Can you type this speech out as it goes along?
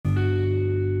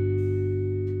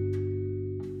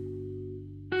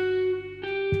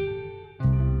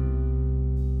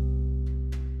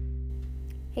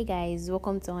Hey guys,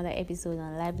 welcome to another episode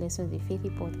on Live Lessons with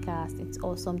Fifi podcast. It's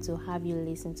awesome to have you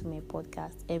listen to my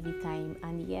podcast every time.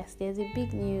 And yes, there's a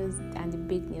big news, and the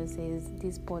big news is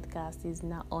this podcast is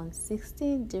now on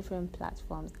 16 different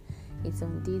platforms. It's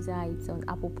on Deezer, it's on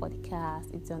Apple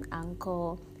Podcasts, it's on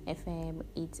Anchor FM,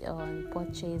 it's on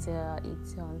Podchaser,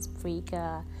 it's on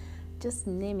Spreaker. Just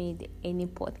name it, any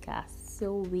podcast.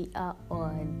 So we are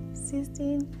on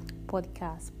 16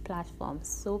 podcast platforms.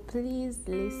 So please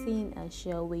listen and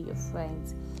share with your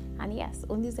friends. And yes,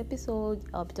 on this episode,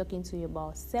 I'll be talking to you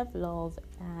about self-love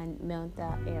and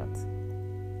mental health.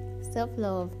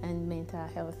 Self-love and mental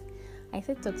health. I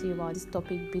said talk to you about this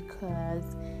topic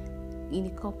because in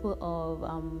a couple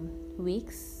of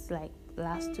weeks, like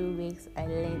last 2 weeks, I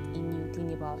learned a new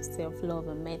thing about self-love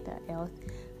and mental health.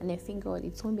 And I figured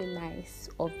it won't be nice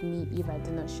of me if I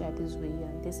do not share this with you.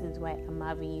 And this is why I'm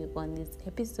having you on this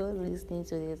episode, listening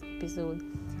to this episode.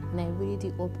 And I really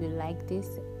do hope you like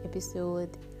this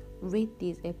episode. Rate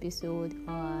this episode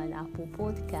on Apple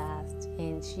Podcast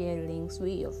and share links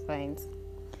with your friends.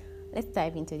 Let's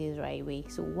dive into this right away.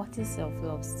 So what is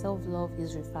self-love? Self-love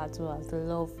is referred to as the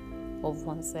love of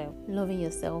oneself. Loving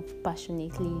yourself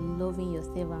passionately, loving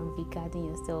yourself and regarding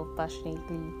yourself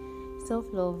passionately.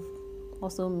 Self-love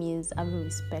also means having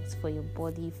respect for your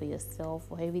body, for yourself,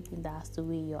 for everything that has to do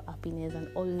with your happiness,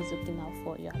 and always looking out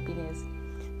for your happiness.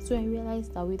 So I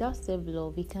realized that without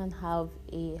self-love, we can't have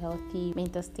a healthy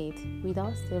mental state.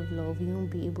 Without self-love, you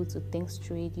won't be able to think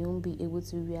straight, you won't be able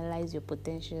to realize your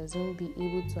potentials, you won't be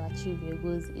able to achieve your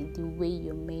goals in the way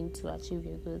you're meant to achieve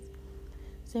your goals.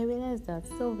 So I realized that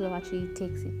self-love actually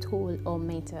takes a toll on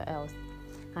mental health.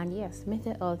 And yes,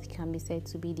 mental health can be said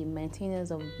to be the maintenance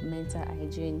of mental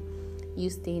hygiene. You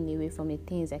staying away from the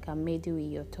things that can meddle with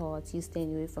your thoughts, you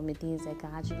staying away from the things that can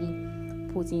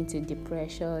actually put you into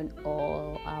depression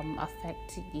or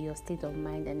affect your state of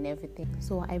mind and everything.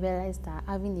 So I realized that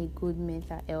having a good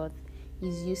mental health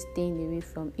is you staying away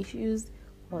from issues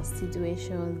or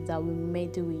situations that will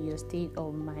meddle with your state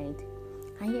of mind.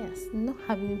 And yes, not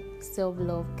having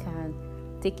self-love can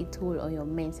take a toll on your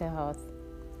mental health,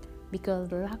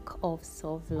 because lack of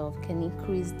self-love can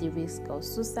increase the risk of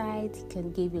suicide,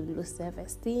 can give you low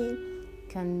self-esteem,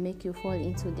 can make you fall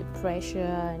into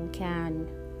depression, can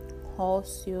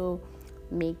also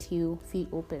make you feel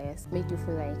hopeless, make you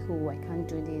feel like, oh, I can't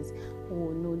do this,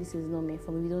 oh no, this is not meant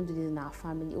for me, we don't do this in our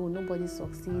family, oh, nobody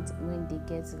succeeds when they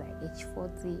get to like age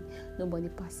 40, nobody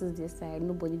passes this side,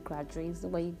 nobody graduates,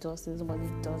 nobody does this, nobody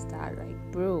does that.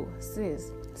 Like, bro,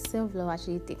 sis, self-love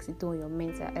actually takes it on your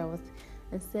mental health.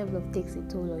 And self-love takes a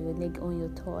toll on your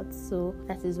thoughts. So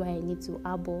that is why I need to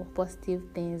harbor positive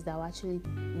things that will actually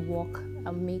work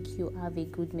and make you have a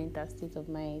good mental state of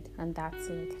mind. And that's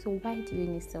it. So why do you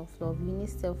need self-love? You need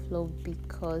self-love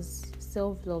because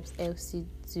self-love helps you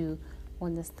to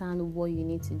understand what you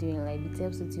need to do in life. It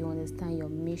helps you to understand your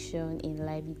mission in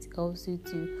life. It helps you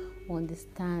to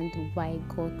understand why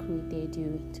God created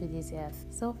you to this earth.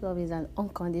 Self-love is an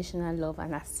unconditional love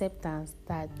and acceptance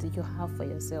that you have for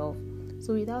yourself.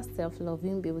 So without self-love,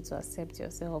 you won't be able to accept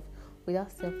yourself.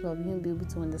 Without self-love, you won't be able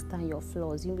to understand your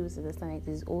flaws. You won't be able to understand that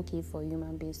it is okay for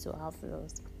human beings to have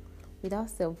flaws.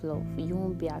 Without self-love, you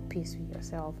won't be at peace with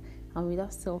yourself. And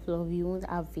without self-love, you won't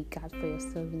have regard for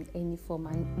yourself in any form.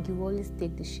 And you always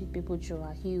take the shit people throw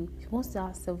at you. If you want to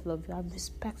have self-love, you have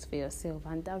respect for yourself.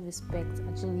 And that respect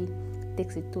actually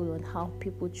takes a toll on how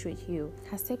people treat you.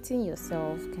 Accepting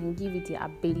yourself can give you the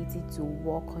ability to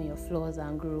work on your flaws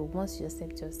and grow. Once you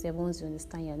accept yourself, once you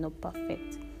understand you're not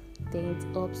perfect, then it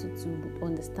helps you to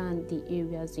understand the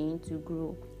areas you need to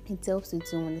grow. It helps you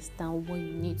to understand what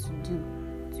you need to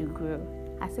do to grow.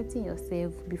 Accepting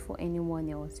yourself before anyone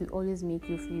else will always make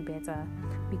you feel better,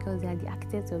 because you are the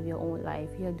architect of your own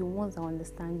life. You are the ones that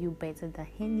understand you better than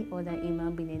any other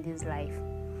human being in this life.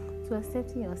 So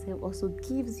accepting yourself also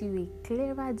gives you a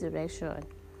clearer direction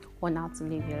on how to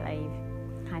live your life.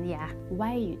 And yeah,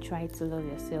 while you try to love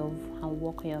yourself and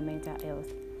work on your mental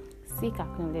health, seek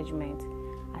acknowledgement,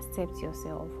 accept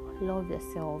yourself, love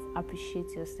yourself, appreciate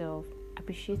yourself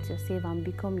and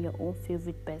become your own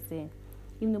favorite person.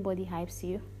 If nobody hypes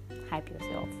you, hype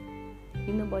yourself.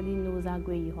 If nobody knows how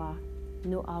great you are,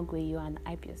 know how great you are and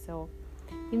hype yourself.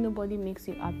 If nobody makes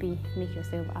you happy, make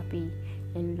yourself happy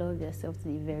and love yourself to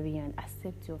the very end.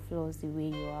 Accept your flaws the way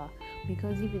you are.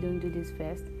 Because if you don't do this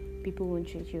first, people won't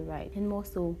treat you right. And more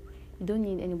so, you don't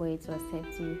need anybody to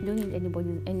accept you. You don't need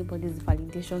anybody's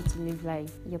validation to live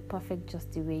life. You're perfect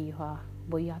just the way you are.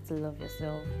 But you have to love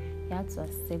yourself. You have to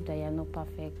accept that you're not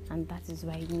perfect. And that is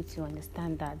why you need to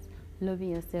understand that loving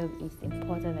yourself is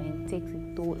important and it takes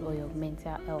a toll on your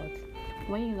mental health.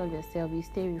 When you love yourself, you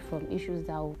stay away from issues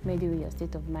that will meddle with your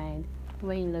state of mind.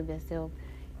 When you love yourself,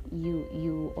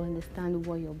 you understand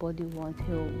what your body wants,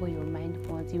 what your mind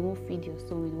wants. You won't feed your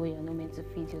soul with what you're not meant to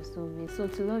feed your soul with. So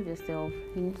to love yourself,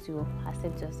 you need to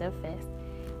accept yourself first.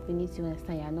 You need to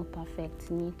understand you're not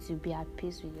perfect. You need to be at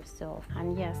peace with yourself.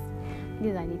 And yes,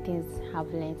 these are the things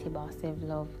I've learned about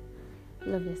self-love.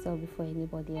 Love yourself before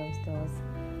anybody else does.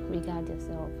 Regard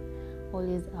yourself.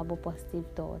 Always have positive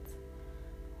thoughts.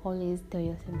 Always tell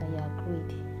yourself that you are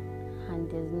great. And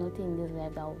there's nothing in this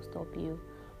life that will stop you.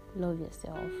 Love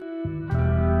yourself.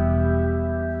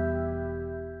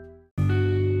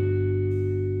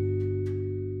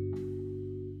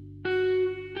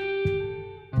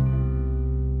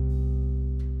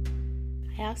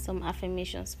 I have some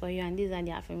affirmations for you, and these are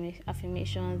the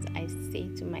affirmations I say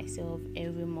to myself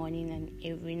every morning and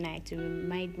every night to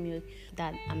remind me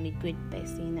that I'm a great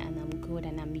person and I'm good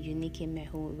and I'm unique in my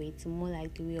own way. It's more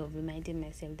like the way of reminding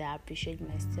myself that I appreciate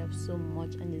myself so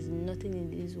much, and there's nothing in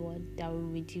this world that will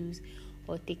reduce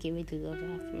or take away the love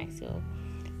I have for myself.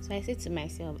 So I say to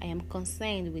myself, I am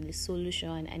concerned with the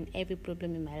solution and every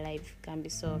problem in my life can be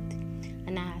solved.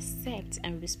 And I accept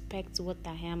and respect what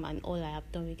I am and all I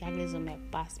have done regardless of my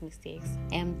past mistakes.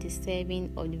 I am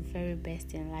deserving of the very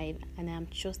best in life and I am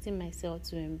trusting myself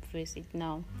to embrace it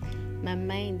now. My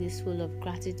mind is full of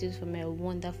gratitude for my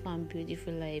wonderful and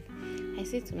beautiful life. I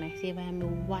say to myself, I am a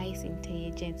wise,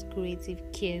 intelligent, creative,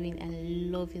 caring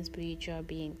and loving spiritual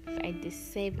being. I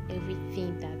deserve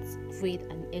everything that's great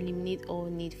and eliminate all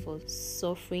need for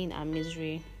suffering and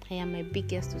misery. I am my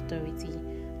biggest authority.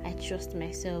 I trust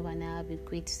myself and I have a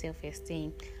great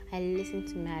self-esteem. I listen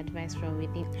to my advice from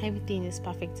within. Everything is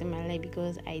perfect in my life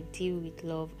because I deal with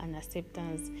love and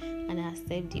acceptance and I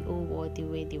accept the whole world the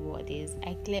way the world is.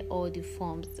 I clear all the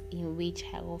forms in which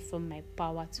I offer my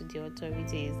power to the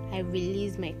authorities. I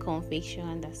release my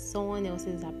conviction that someone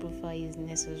else's approval is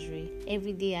necessary.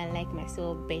 Every day I like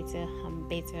myself better and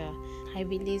better. I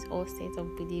release all sets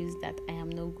of beliefs that I am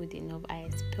not good enough. I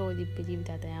expel the belief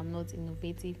that I am not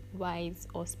innovative, wise,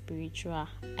 or spiritual.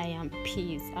 I am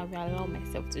peace. I will allow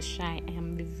myself to shine. I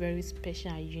am a very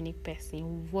special and unique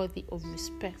person, worthy of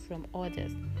respect from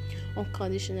others.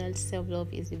 Unconditional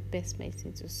self-love is the best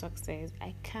medicine to success.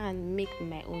 I can make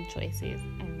my own choices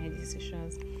and my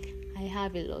decisions. I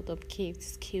have a lot of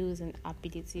gifts, skills, and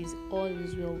abilities. All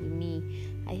is well with me.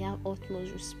 I have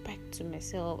utmost respect to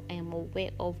myself. I am aware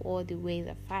of all the ways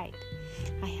I fight.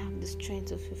 I have the strength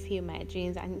to fulfill my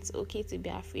dreams, and it's okay to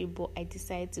be afraid, but I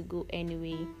decide to go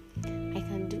anyway. I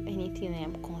can do anything I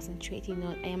am concentrating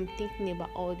on. I am thinking about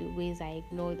all the ways I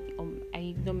ignore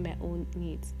my own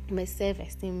needs. My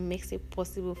self-esteem makes it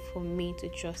possible for me to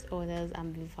trust others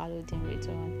and be valued in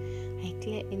return. I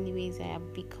clear any ways I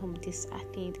have become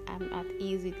disheartened. I'm at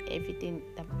ease with everything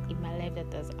in my life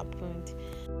that has happened.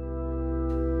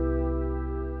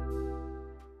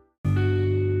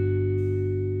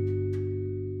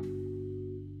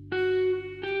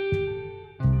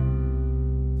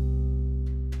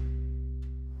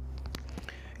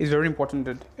 It's very important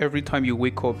that every time you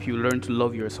wake up, you learn to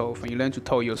love yourself and you learn to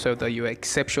tell yourself that you're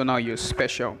exceptional, you're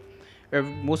special.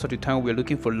 Most of the time, we're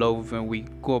looking for love and we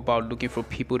go about looking for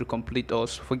people to complete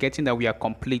us, forgetting that we are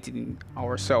complete in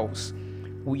ourselves.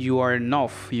 You are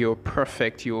enough, you're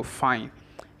perfect, you're fine.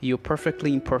 You're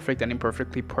perfectly imperfect and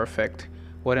imperfectly perfect.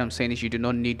 What I'm saying is you do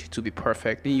not need to be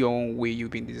perfect. In your own way,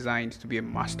 you've been designed to be a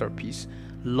masterpiece.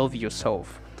 Love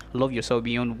yourself. Love yourself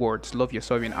beyond words. Love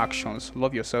yourself in actions.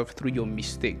 Love yourself through your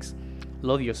mistakes.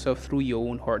 Love yourself through your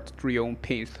own hurt, through your own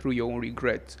pains, through your own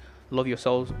regrets. Love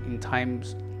yourself in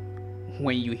times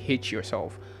when you hate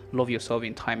yourself. Love yourself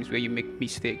in times where you make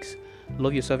mistakes.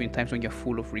 Love yourself in times when you're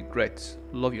full of regrets.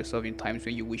 Love yourself in times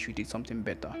when you wish you did something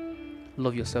better.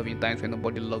 Love yourself in times when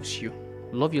nobody loves you.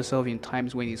 Love yourself in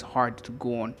times when it's hard to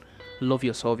go on. Love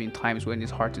yourself in times when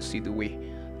it's hard to see the way.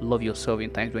 Love yourself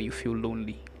in times when you feel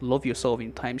lonely. Love yourself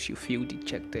in times you feel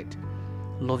dejected.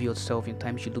 Love yourself in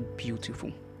times you look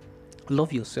beautiful.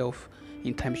 Love yourself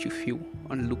in times you feel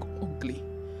and look ugly.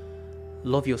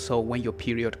 Love yourself when your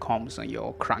period comes and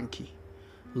you're cranky.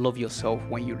 Love yourself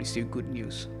when you receive good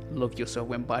news. Love yourself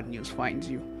when bad news finds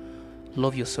you.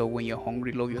 Love yourself when you're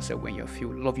hungry. Love yourself when you're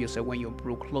full. Love yourself when you're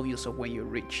broke. Love yourself when you're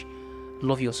rich.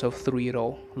 Love yourself through it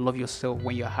all. Love yourself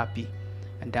when you're happy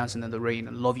and dancing in the rain.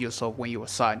 And love yourself when you're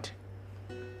sad.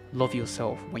 Love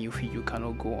yourself when you feel you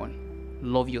cannot go on.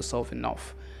 Love yourself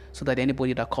enough so that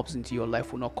anybody that comes into your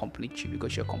life will not complete you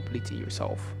because you're completing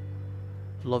yourself.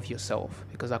 Love yourself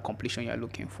because that completion you're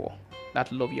looking for,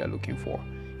 that love you're looking for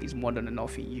is more than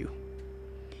enough in you.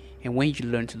 And when you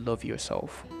learn to love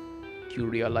yourself, you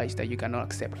realize that you cannot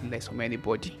accept less from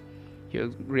anybody.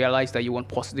 You realize that you want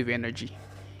positive energy.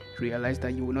 You realize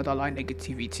that you will not allow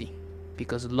negativity.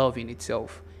 because love in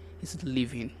itself is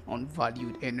living on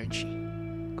valued energy.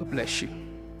 God bless you.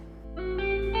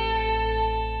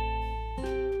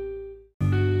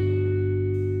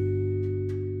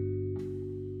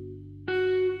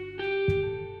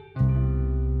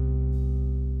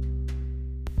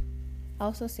 I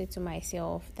also say to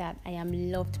myself that I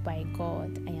am loved by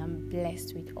God. I am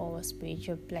blessed with all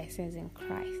spiritual blessings in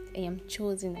Christ. I am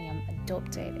chosen, I am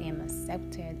adopted, I am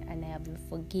accepted, and I have been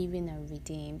forgiven and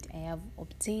redeemed. I have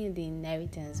obtained the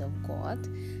inheritance of God,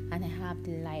 and I have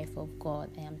the life of God.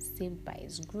 I am saved by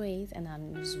His grace, and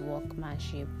I'm His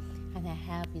workmanship, and I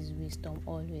have His wisdom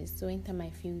always. So anytime I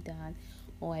feel down,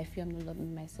 or I feel I'm not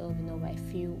loving myself, I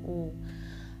feel,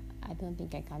 I don't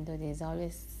think I can do this, I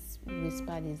always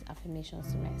whisper these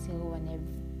affirmations to myself, and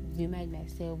I remind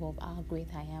myself of how great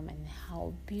I am and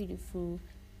how beautiful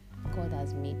God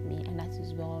has made me. And that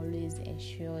is why I always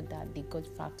ensure that the God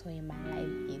factor in my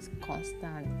life is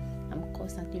constant. I'm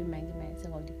constantly reminding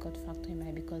myself of the God factor in my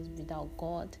life, because without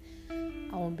God,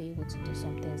 I won't be able to do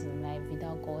some things in life.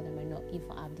 Without God, I might not even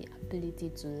have the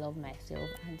ability to love myself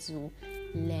and to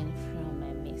learn from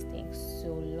my mistakes. So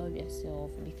love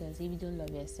yourself, because if you don't love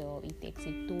yourself, it takes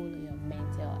a toll on your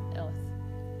mental health.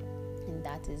 And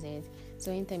that is it.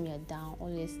 So anytime you're down,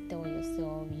 always tell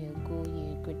yourself you're good,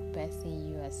 you're a good person,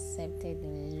 you're accepted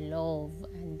in love,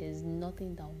 and there's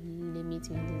nothing that will limit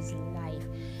you in this life.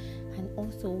 And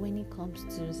also, when it comes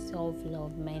to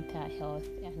self-love, mental health,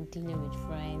 and dealing with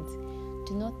friends,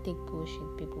 do not take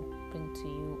bullshit people bring to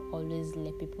you. Always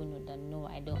let people know that no,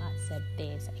 I don't accept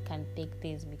this, I can't take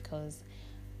this, because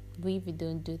if you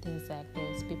don't do things like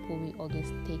this, people will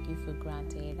always take you for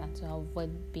granted. And to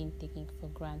avoid being taken for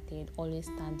granted, always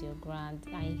stand your ground.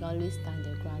 And you always stand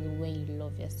your ground when you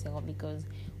love yourself, because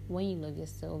when you love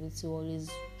yourself, it will always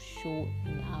show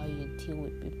in how you deal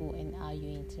with people and how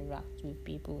you interact with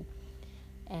people.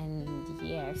 And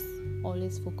yes,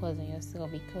 always focus on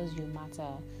yourself, because you matter.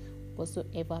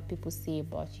 Whatsoever people say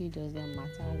about you doesn't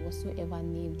matter. Whatsoever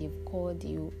name they've called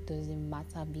you doesn't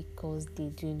matter, because they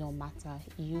do not matter.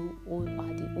 You all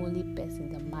are the only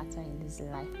person that matter in this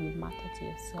life. You matter to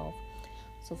yourself.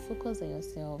 So focus on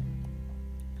yourself.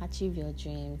 Achieve your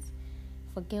dreams.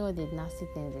 Forget all the nasty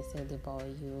things they said about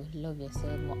you. Love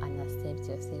yourself more and accept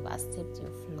yourself. Accept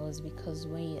your flaws, because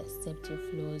when you accept your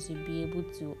flaws, you'll be able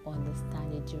to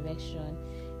understand the direction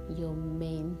you're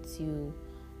meant to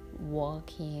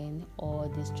work in, or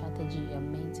the strategy you're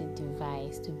meant to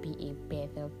devise to be a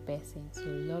better person. So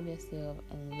love yourself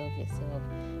and love yourself,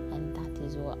 and that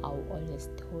is what I'll always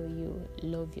tell you.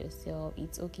 Love yourself.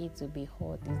 It's okay to be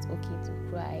hurt, it's okay to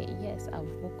cry. Yes, I've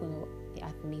woken up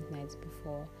at midnight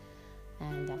before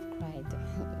and I've cried.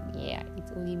 Yeah,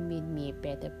 it only made me a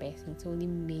better person. It only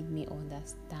made me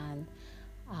understand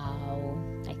how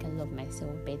I can love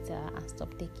myself better and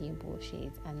stop taking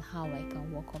bullshit, and how I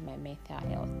can work on my mental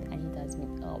health. And it has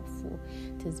been helpful.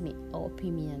 It has been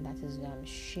helping me, and that is why I'm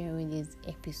sharing this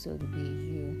episode with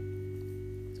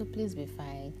you. So please be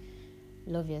fine.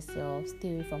 Love yourself.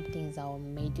 Stay away from things that will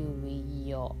meddle with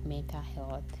your mental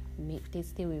health.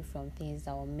 Stay away from things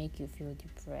that will make you feel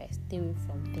depressed. Stay away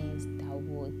from things that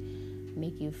would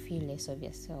make you feel less of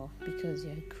yourself, because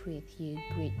you're great human,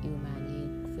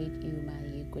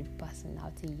 you're a good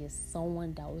personality, you're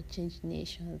someone that will change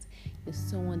nations, you're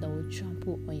someone that will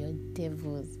trample on your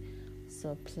devils.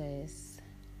 So please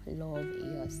love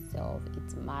yourself.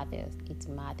 It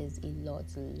matters a lot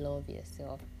to love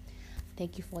yourself.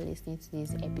 Thank you for listening to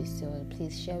this episode.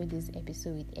 Please share this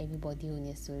episode with everybody who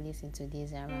needs to listen to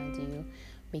this around you,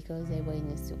 because everybody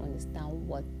needs to understand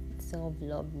what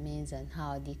self-love means and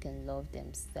how they can love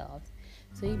themselves.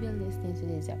 So if you're listening to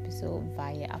this episode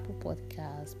via Apple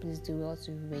Podcasts, please do well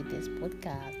to rate this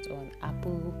podcast on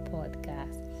Apple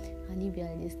Podcasts. And if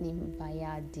you're listening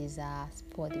via Deezer,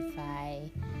 Spotify,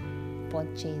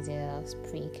 Podchaser,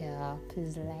 Spreaker,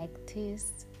 please like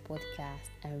this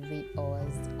podcast and rate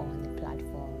us on the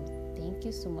platforms. Thank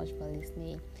you so much for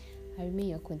listening. I remain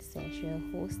your quintessential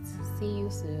host. See you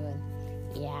soon.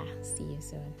 See you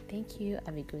soon. Thank you.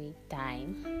 Have a great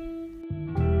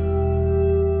time.